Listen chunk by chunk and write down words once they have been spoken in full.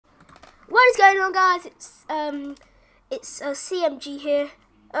What is going on, guys? It's CMG here.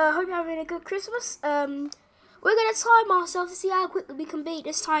 Hope you're having a good Christmas. We're gonna time ourselves to see how quickly we can beat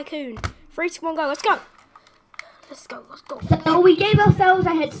this tycoon. 3, 2, 1, go. Let's go. Let's go. Let's go. So we gave ourselves a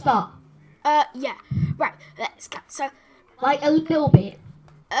head start. Yeah. Right. Let's go. So, like a little bit.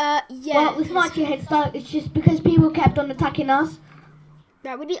 Yeah. Well, it's not actually a head start. It's just because people kept on attacking us.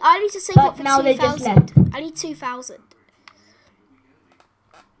 No, I need to save up for 2,000. They just left. I need 2,000.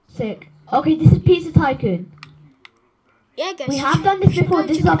 Sick. Okay, this is Pizza Tycoon. Yeah, guys. We have done this before.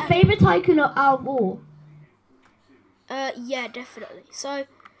 This is our favorite tycoon out of all. Yeah, definitely. So.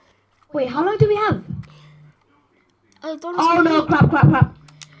 Wait, how long do we have? Oh no! Crap!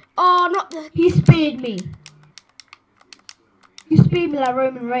 Oh, not the. He speared me. You speared me like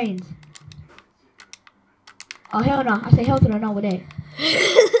Roman Reigns. Oh hell no! I say hell to the no, we're there.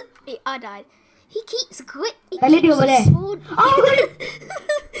 I died. He keeps quick. The lady over there. Oh, I got him!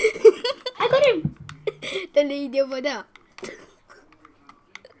 I got him! The lady over there.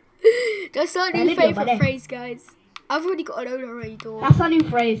 That's our new favourite phrase, guys. I've already got an owner already, though. That's our new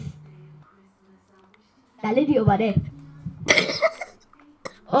phrase. That lady over there.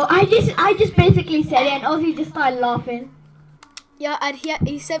 Oh, I just basically said it, and Ozzy just started laughing. Yeah, and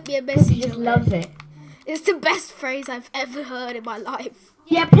he sent me a message. He just loves it. It's the best phrase I've ever heard in my life.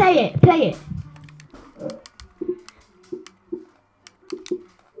 Yeah, play it.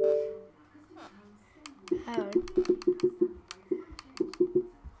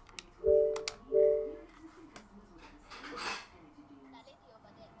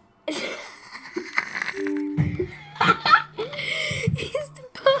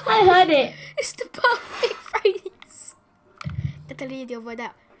 I heard it. It's the perfect phrase. Get the lady over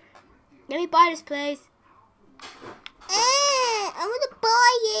there. Let me buy this place. I want to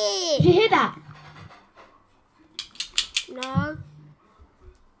buy it. Did you hear that? No.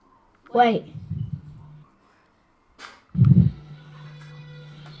 Wait.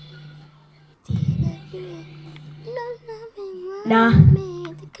 Nah.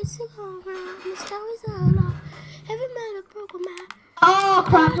 Oh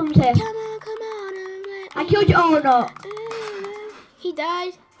crap, someone's here. I killed you. Oh no. He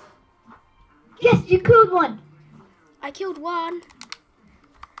died. Yes, you killed one. I killed one.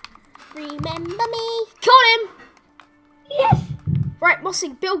 Remember me. Killed him. Yes. Right, Mossy,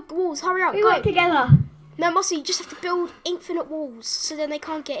 build walls. Hurry up. We go. work together. No, Mossy, you just have to build infinite walls so then they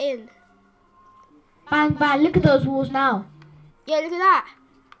can't get in. Bang, bang. Look at those walls now. Yeah, look at that.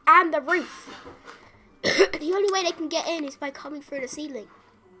 And the roof. The only way they can get in is by coming through the ceiling.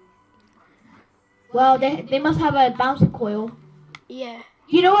 Well, they must have a bouncing coil. Yeah.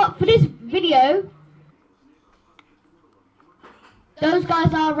 You know what? For this video, those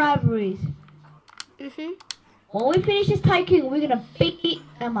guys are rivalries. When we finish this tycoon, we're gonna beat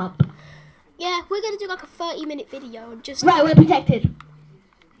them up. Yeah, we're gonna do like a 30-minute video and just. Right, we're protected.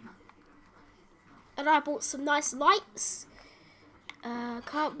 And I bought some nice lights.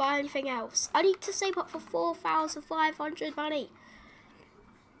 Can't buy anything else. I need to save up for 4,500 money.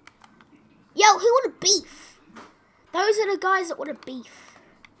 Yo, who want a beef? Those are the guys that want a beef.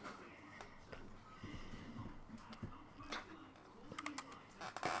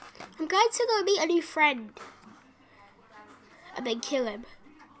 I'm going to go meet a new friend. And then kill him.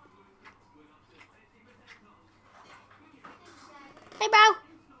 Hey, bro.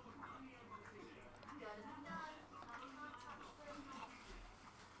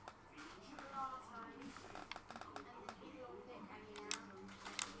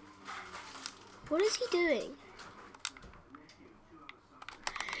 What is he doing?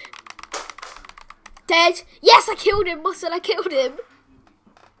 Dead. Yes, I killed him, Muscle. I killed him.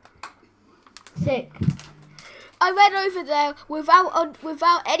 Sick. I went over there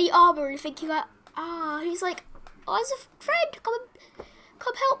without any armor and thinking like, he's like, oh, it's a friend.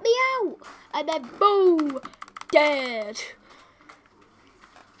 Come help me out. And then boom, dead.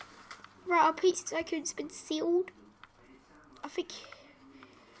 Right, our pizza tycoon's been sealed. I think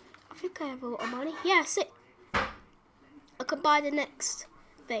I have a lot of money. Yeah, sick. I can buy the next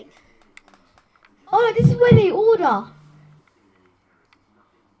thing. Oh, this is where they order.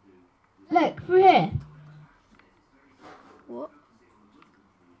 Look, through here. What?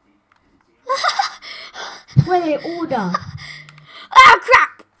 It's where they order. Oh,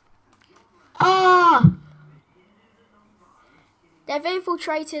 crap! Ah! They've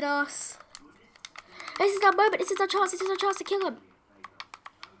infiltrated us. This is our moment. This is our chance. This is our chance to kill him.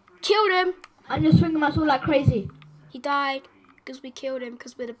 Killed him. I'm just swinging my sword like crazy. He died because we killed him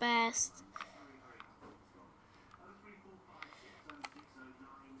because we're the best.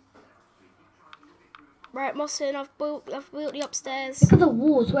 Right, Mossin, I've built the upstairs. Look at the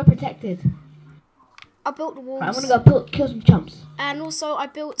walls. We're protected. I built the walls. Right, I'm gonna go kill some chumps. And also, I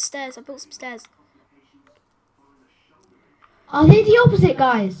built stairs. I built some stairs. Are they the opposite,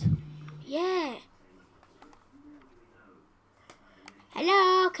 guys? Yeah.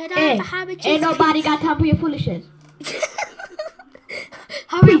 Hello, can I Hey, have a ham and cheese? ain't nobody got time for your foolishness.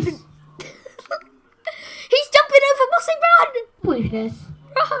 Hurry up and... He's jumping over Mossy, run! Foolishness.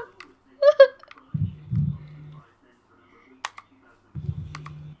 Run!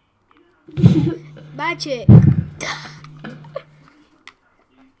 Magic.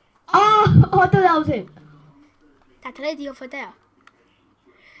 Oh, I thought that was him. That lady over there.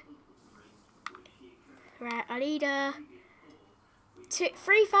 Right, I need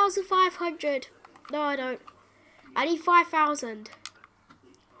 3,500. No, I don't. I need 5,000.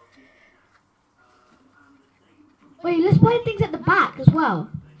 Wait, let's buy things at the back as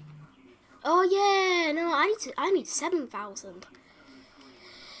well. Oh yeah, no, I need 7,000.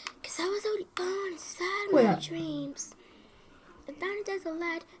 Cause I was only born inside my dreams. And down there's a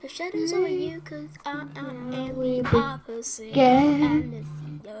light, the shadows over you, cause I am the opposite. And this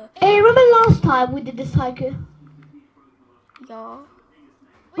is your... Hey, remember last time we did this haiku? Yeah.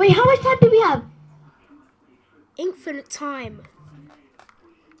 Wait, how much time do we have? Infinite time.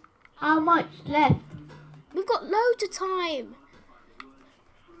 How much left? We've got loads of time.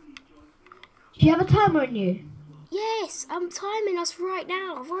 Do you have a timer on you? Yes, I'm timing us right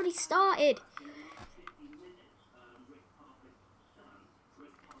now. I've already started.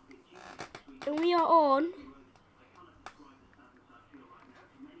 And we are on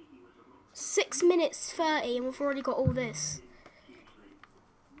 6 minutes 30 and we've already got all this.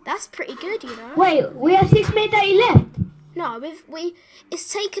 That's pretty good, you know. Wait, we have 6 minutes 30 left. No,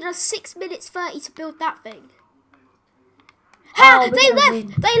 it's taken us 6 minutes 30 to build that thing. Ha! They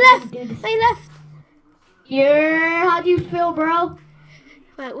left! They left! They left! Yeah, how do you feel, bro?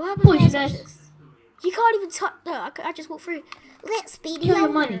 Wait, what happened? Foolishness. You can't even touch. No, I just walked through. Let's be the Kill your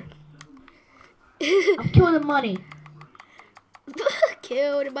money. I'll kill the money.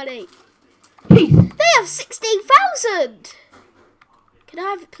 Kill the money. Peace. They have 16,000. Can I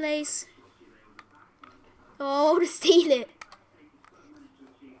have it, please? Oh, I want to steal it.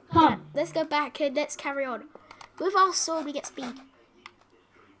 Come. Right, let's go back and let's carry on. With our sword, we get speed.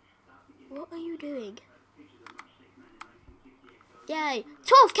 What are you doing? Yay.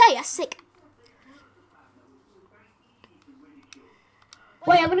 12k, that's sick.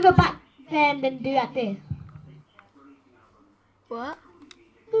 Wait, I'm gonna go back there and then do that there. What?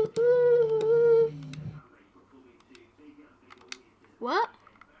 What?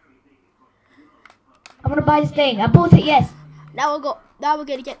 I'm gonna buy this thing. I bought it, yes. Now we're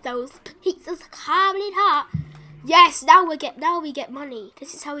gonna get those pizzas coming hot. Yes, now we get money.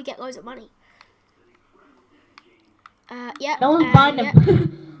 This is how we get loads of money. Yeah. No one's buying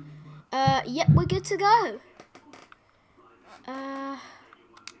them. Yep, we're good to go.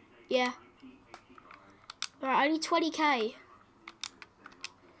 Yeah. Right, I need 20k.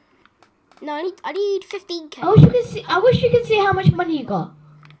 No, I need 15k. I wish you could see how much money you got.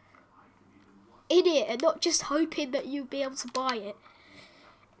 Idiot, and not just hoping that you'll be able to buy it.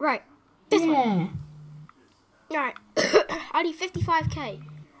 Right. This one. Right. I need 55k.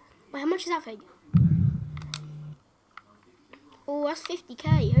 Wait, how much is that thing? Oh, that's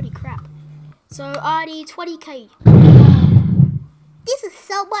 50k. Holy crap. So I need 20k. This is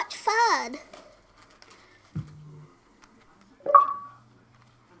so much fun.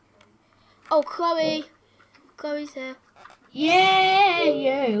 Oh, Chloe. Chloe's here.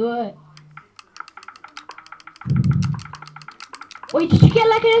 Yeah, what? Wait, did you get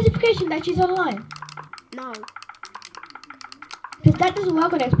like a notification that she's online? No. Because that doesn't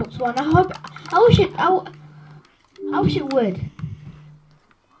work on Xbox One. I wish it would.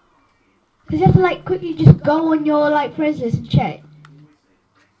 Because you have to like quickly just go on your like friends list and check.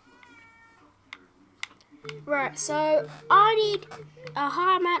 Right, so I need a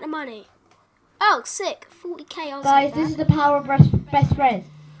high amount of money. Oh, sick. 40k. Guys, this is the power of best friends.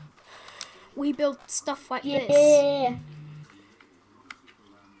 We build stuff like this. Yeah.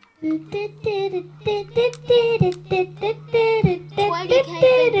 20k thing,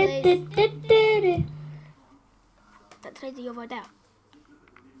 please. That's crazy over there.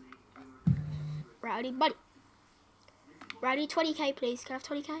 Right, I need money. Right, I need 20k, please. Can I have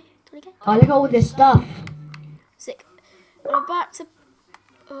 20k? 20k? Oh, look at all this stuff. Sick. I'm about to...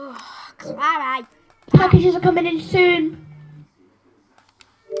 Oh, Clara. Packages are coming in soon.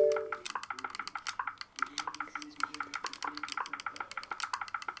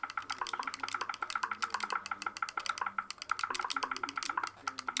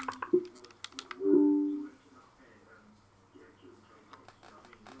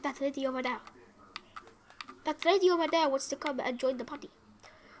 That lady over there. That lady over there wants to come and join the party.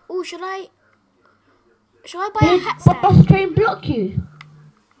 Oh, should I buy a hat stand? Did the bus train block you?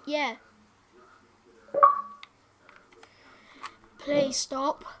 Yeah. Please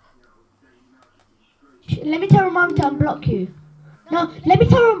stop. Let me tell Romari to unblock you. No, let me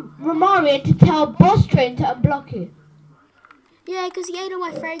tell Romari to tell Boss Train to unblock you. Yeah, because he ain't on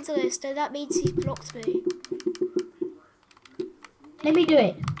my friends list, so that means he's blocked me. Let me do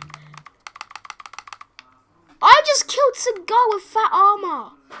it. I just killed some guy with fat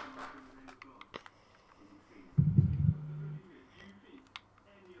armor.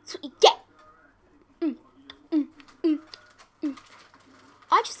 That's what you get.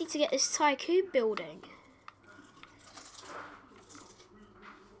 I just need to get this tycoon building.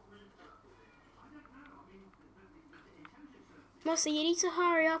 Mossy, you need to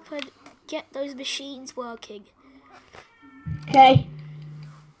hurry up and get those machines working. Okay.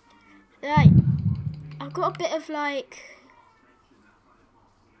 Right. I've got a bit of like...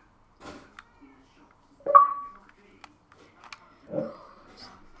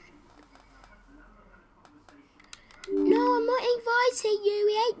 No, I'm not inviting you.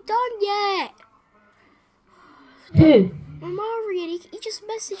 We ain't done yet. Who? Romari, he just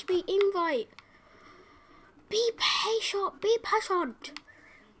messaged me invite. Be patient. Be patient.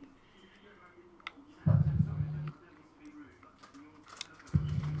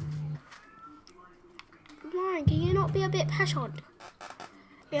 Romari, can you not be a bit patient?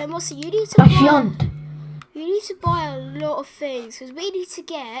 Yeah, Mossy, you need to Patient. You need to buy a lot of things because we need to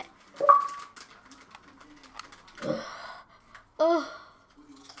get.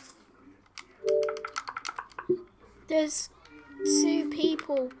 There's 2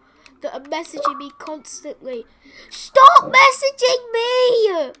 people that are messaging me constantly. Stop messaging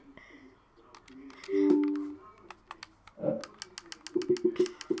me!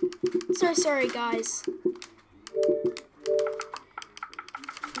 So sorry, guys.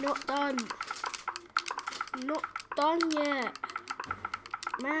 Not done. Not done yet.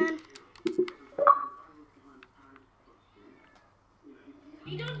 Man.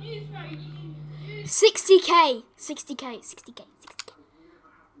 You don't use that. 60k. 60k. 60k. 60k.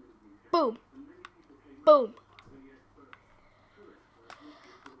 Boom. Boom.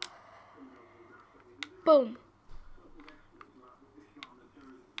 Boom.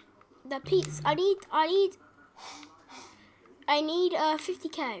 The pizza. I need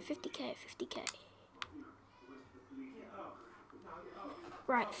 50k. 50k. 50k.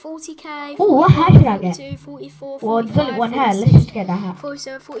 Right, 40k. Oh, what hat should I get? 42, 44, 45, Well, there's only one hat. 46, Let's just get that hat.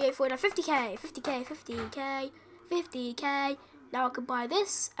 47, 48, 49, 50k. 50k. 50k. 50k. Now I can buy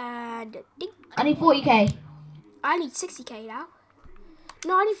this and ding. I need 40k. I need 60k now.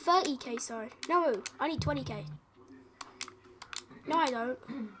 No, I need 30k, sorry. No, I need 20k. No, I don't.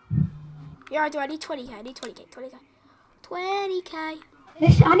 Yeah, I do. I need 20k. I need 20k. 20k. 20k.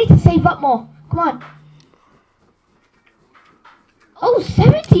 I need to save up more. Come on. Oh,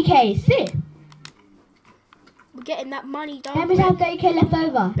 70k. Sick. We're getting that money, don't Let me have 30k left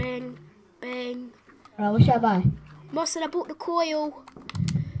over. Bing. Bing. Alright, what should I buy? Mustard, I bought the coil.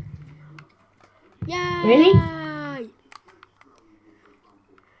 Yay! Really?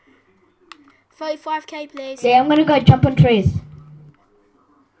 35k, please. Yeah, I'm gonna go jump on trees.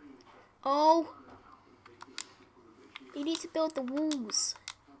 Oh. You need to build the walls.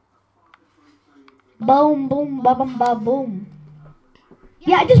 Boom, boom, ba bum, ba boom.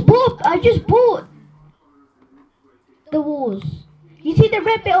 Yeah, I just bought the walls. You see the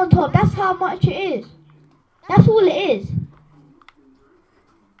red bit on top? That's how much it is. That's all it is.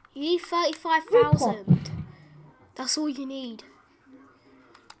 You need 35,000. That's all you need.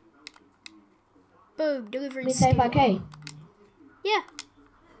 Boom, delivery. 35k. Yeah,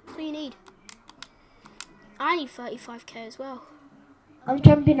 that's all you need. I need 35k as well. I'm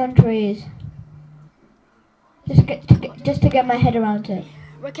jumping on trees. Just to get my head around it.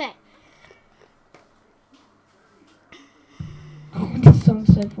 Okay. Oh, this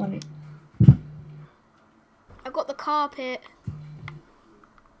song's so funny. I've got the carpet.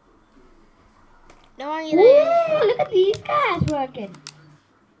 No, I need Ooh, look at these guys working.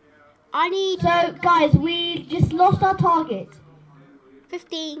 I need So, guys, we just lost our target.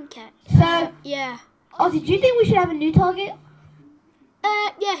 15k. So, yeah. Ozzy, do you think we should have a new target?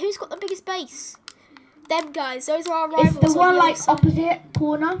 Yeah, who's got the biggest base? Them guys, those are our rivals. It's the one like side. opposite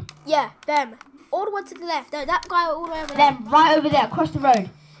corner. Yeah, them. All the one to the left. No, that guy all the way over there. Them, right over there, across the road.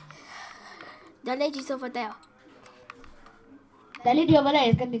 The lady's over there. The lady over there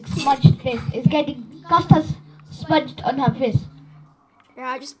is getting smudged face. Is getting custard smudged on her face. Yeah,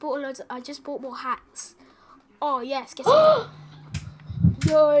 I just bought loads. I just bought more hats. Oh yes, guess what?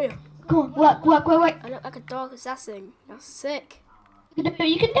 Yeah. Come on, work. I look like a dog assassin. That's sick. You can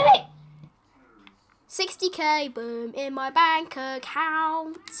do it. 60k, boom, in my bank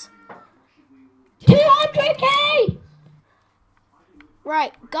account. 200k.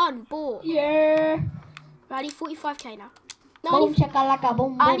 Right, gun, ball. Yeah. Right, I need 45k now. No, Boom, shakalaka,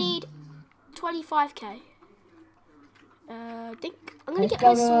 boom, boom. I need 25k. Think I'm gonna Let's get my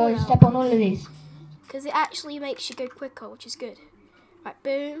go sword step out on all of these. because it actually makes you go quicker, which is good. Right,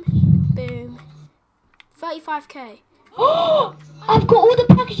 boom, boom. 35k. Oh, I've got all the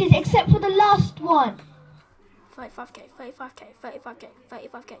packages except for the last one. 35k, 35k, 35k,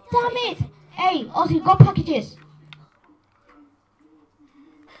 35k. Damn it! Hey, Ozzy, got packages.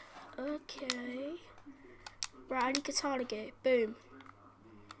 Okay. Right, I need katana gear. Boom.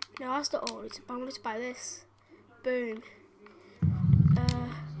 No, that's not all. I wanted to buy this. Boom.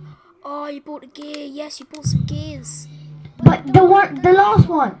 Oh, you bought the gear. Yes, you bought some gears. But the last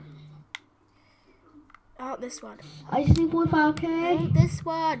one. I want this one. I just need I want 45k. this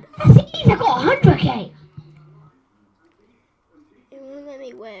one. That's easy. I got 100k. It won't let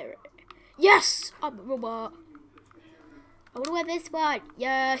me wear it. Yes! I'm a robot. I want to wear this one.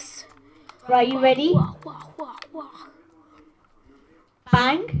 Yes. Right, you ready? Wah, wah, wah, wah.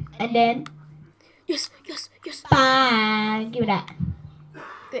 Bang, and then Yes, yes, yes. bang. Give me that.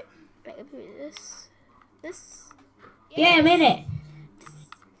 Wait, let me do this. This. Yeah, I'm in it.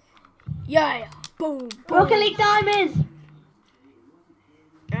 Yeah. Boom, boom. Rocket League diamonds.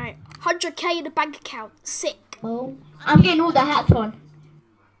 Alright. 100k in the bank account. Sick. Boom. I'm getting all the hats on.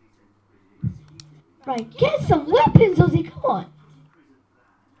 Right, get some weapons, Ozzy. Come on.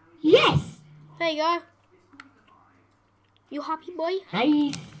 Yes. There you go. You happy, boy?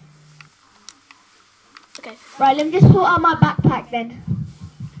 Nice. Okay. Right, let me just sort out my backpack then.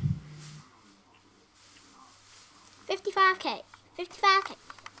 55k. 55k.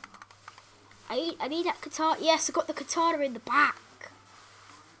 I need that katana. Yes, I got the katana in the back.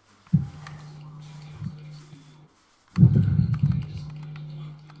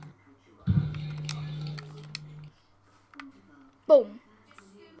 Boom.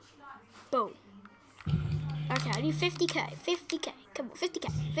 Boom. Okay, I need 50k. 50k. Come on, 50k.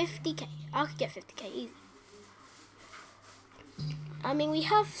 50k. I could get 50k easy. I mean, we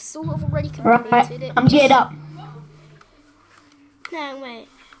have sort of already completed Right, it. I'm geared up. No, wait.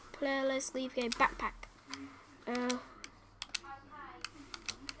 Playlist, leave game, backpack.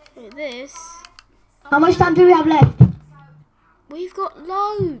 This. How much time do we have left? We've got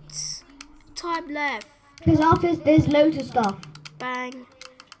loads time left. Because after this, there's loads of stuff. Bang,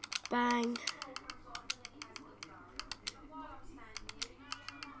 bang.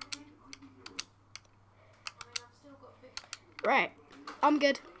 Right, I'm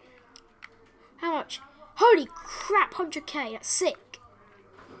good. How much? Holy crap, 100k, that's sick.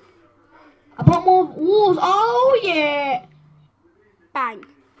 I bought more walls. Oh, yeah. Bang.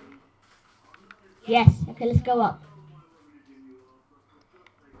 Yes. Okay, let's go up.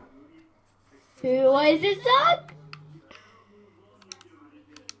 Who is this dog?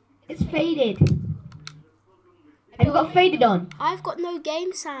 It's faded. Have you got faded on? I've got no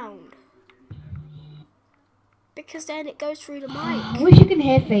game sound. Because then it goes through the I mic. wish you can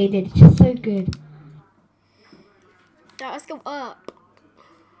hear faded. It's just so good. Now let's go up.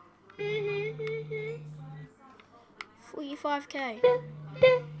 45k.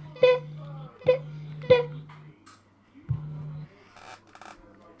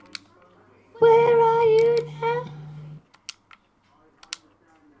 Where are you now?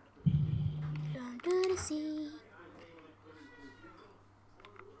 Under the sea.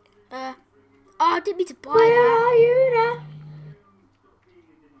 Oh, I didn't mean to buy Where that. are you now?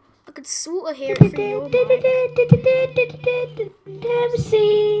 I could sort of hear it through your mic.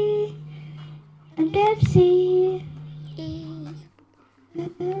 Dempsey. And Dempsey.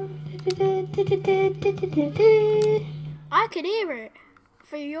 I could hear it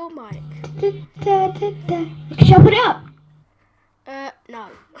through your mic. Shall I put it up? No.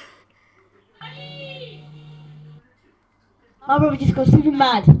 My brother just got super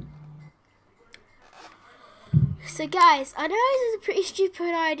mad. So guys, I know this is a pretty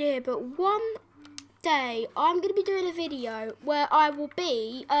stupid idea, but one day I'm going to be doing a video where I will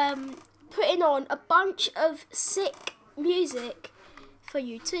be putting on a bunch of sick music for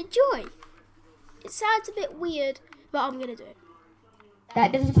you to enjoy. It sounds a bit weird, but I'm going to do it.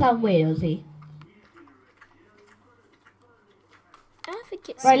 That doesn't sound weird, Ozzy. I think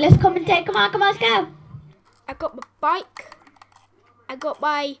it's... Right, let's commentate. Come on, let's go. I got my bike. I got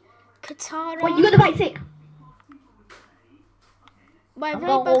my katana. Wait, you got the bike sick. My I'm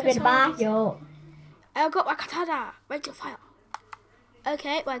rainbow gonna walk in the katana. back, yo. I got my katana. Ready to fire.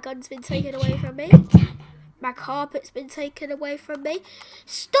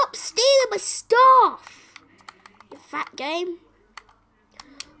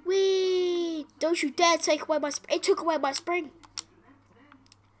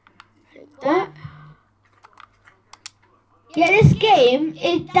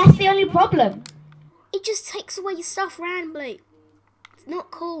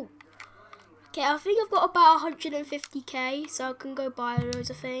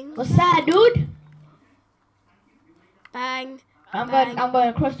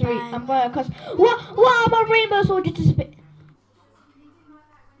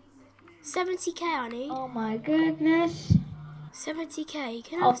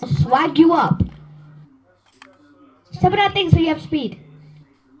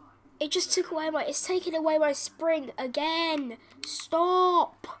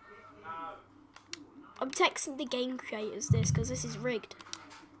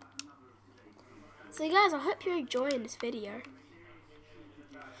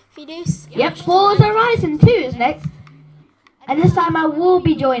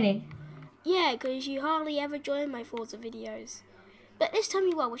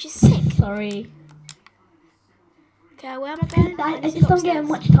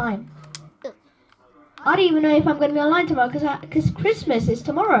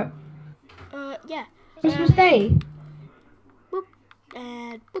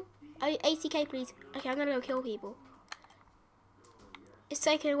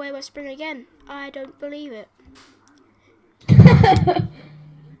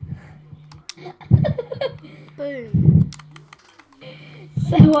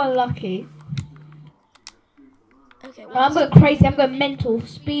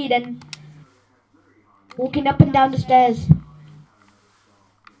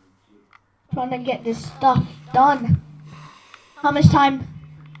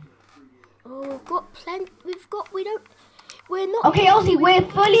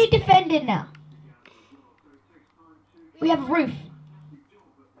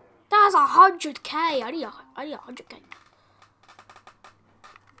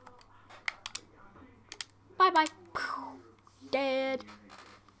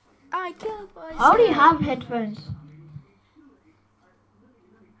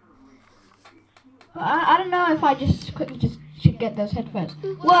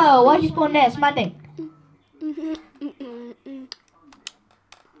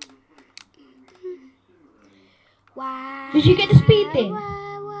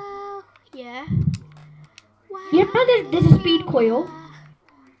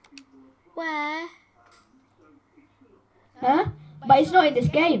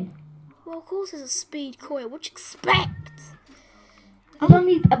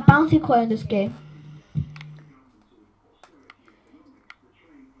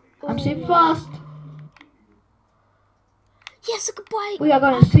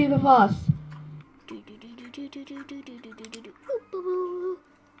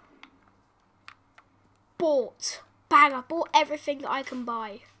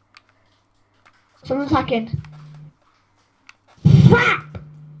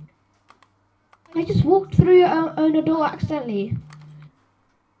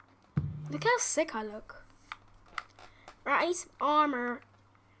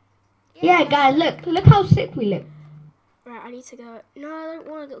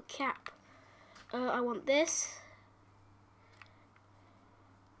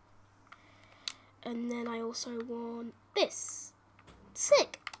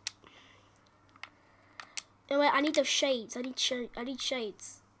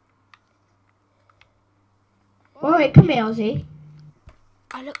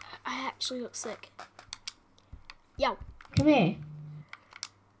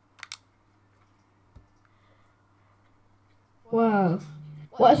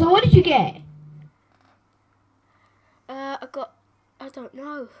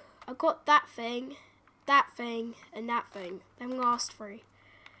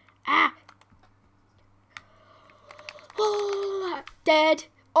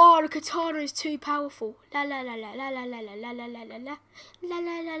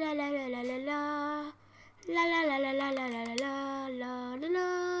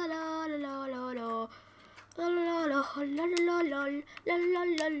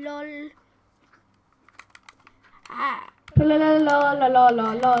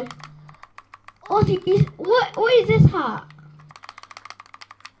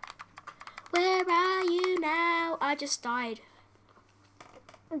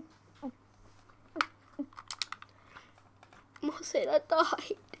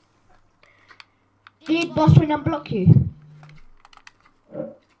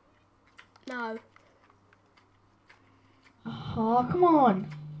 Oh, come on.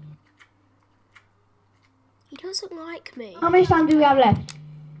 He doesn't like me. How much time do we have left?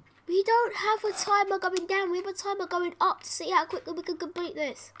 We don't have a timer going down. We have a timer going up to see how quickly we can complete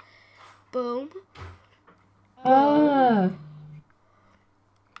this. Boom. Oh.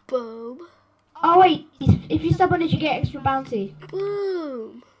 Boom. Oh, wait. If you step on it, you get extra bounty.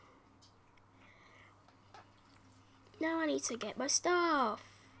 Boom. Now I need to get my stuff.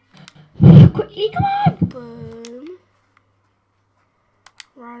 Quickly, come on. Boom.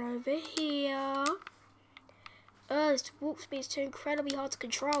 Run over here. This warp speed is too incredibly hard to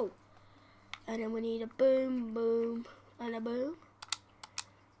control. And then we need a boom, boom, and a boom.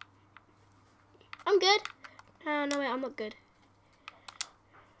 I'm good. No, wait, I'm not good.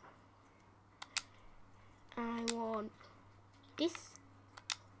 I want this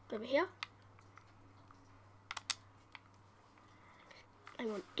over here. I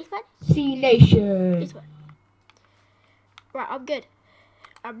want this one. C Nation. This one. Right, I'm good.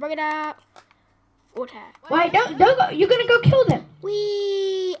 I'm bringing up. Wait, don't go. You're gonna go kill them.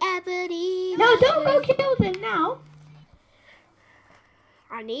 We believe. No, don't go kill them now.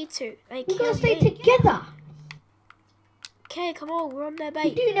 I need to. They We're kill gonna stay me. together. Okay, come on, we're on their You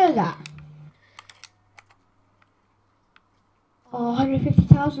bait. do know that. Oh,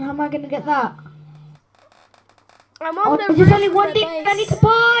 150,000. How am I gonna get that? I'm Oh, on the roof. there's only of one their thing I need base. to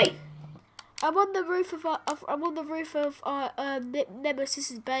buy. I'm on the roof of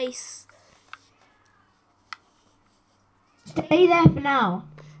Nemesis's base. Stay there for now.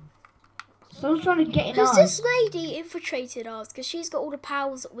 Someone's trying to get in Because ours. this lady infiltrated us because she's got all the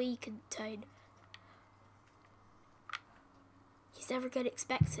powers that we contain. He's never going to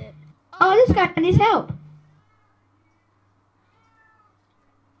expect it. Oh, this guy needs help.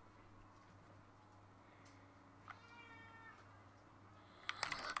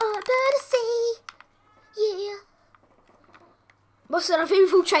 Under the sea, yeah. Must have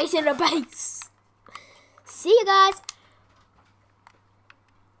infiltrated a base. See you guys.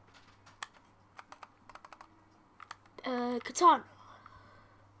 Katana.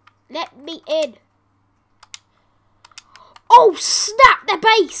 Let me in. Oh, snap, their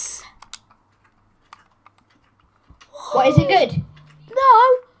base. What, is it good?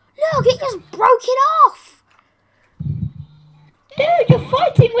 No, look, it just broke it off. Dude, you're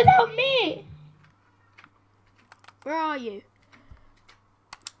fighting without me. Where are you?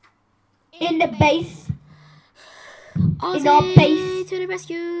 In the base. Ozzy, In our base. to the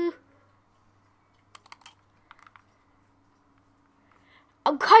rescue.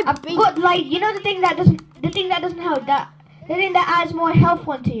 I'm kind of beat. But like, you know the thing that doesn't help, that the thing that adds more health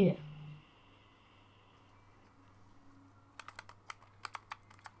onto you.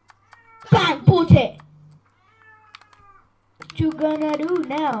 Bang, bought it. What you gonna do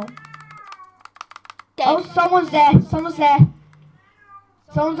now? Dead. Oh, someone's there. Someone's there.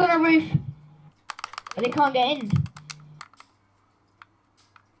 Someone's on a roof. But they can't get in.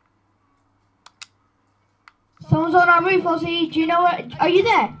 Someone's on our roof, Ozzy. Do you know what? Are you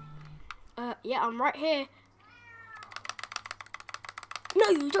there? Yeah, I'm right here. No,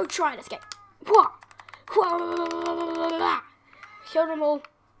 you don't try and escape. Wah! Wah! Kill them all.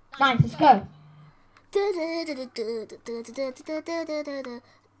 Nice, let's go.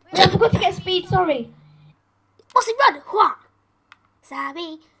 I forgot to get speed, sorry. What's it run? Wah!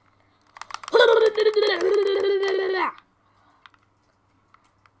 Sabi.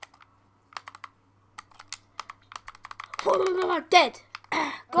 Dead.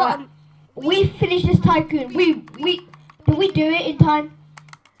 Got him. We finished this tycoon. Did we do it in time?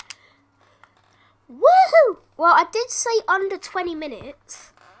 Woohoo! Well, I did say under 20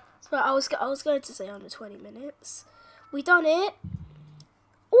 minutes. So I was going to say under 20 minutes. We done it.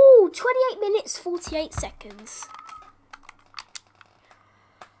 Ooh, 28 minutes 48 seconds.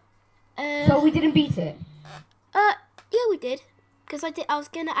 So we didn't beat it. Yeah, we did. Because I was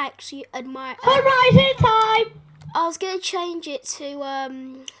gonna actually admire. Horizon time. I was gonna change it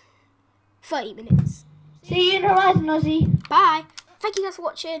to 30 minutes. See you in Horizon, Ozzy. Bye. Thank you guys for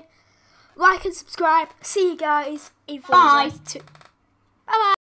watching. Like and subscribe. See you guys in Bye. Forza 2. Bye bye.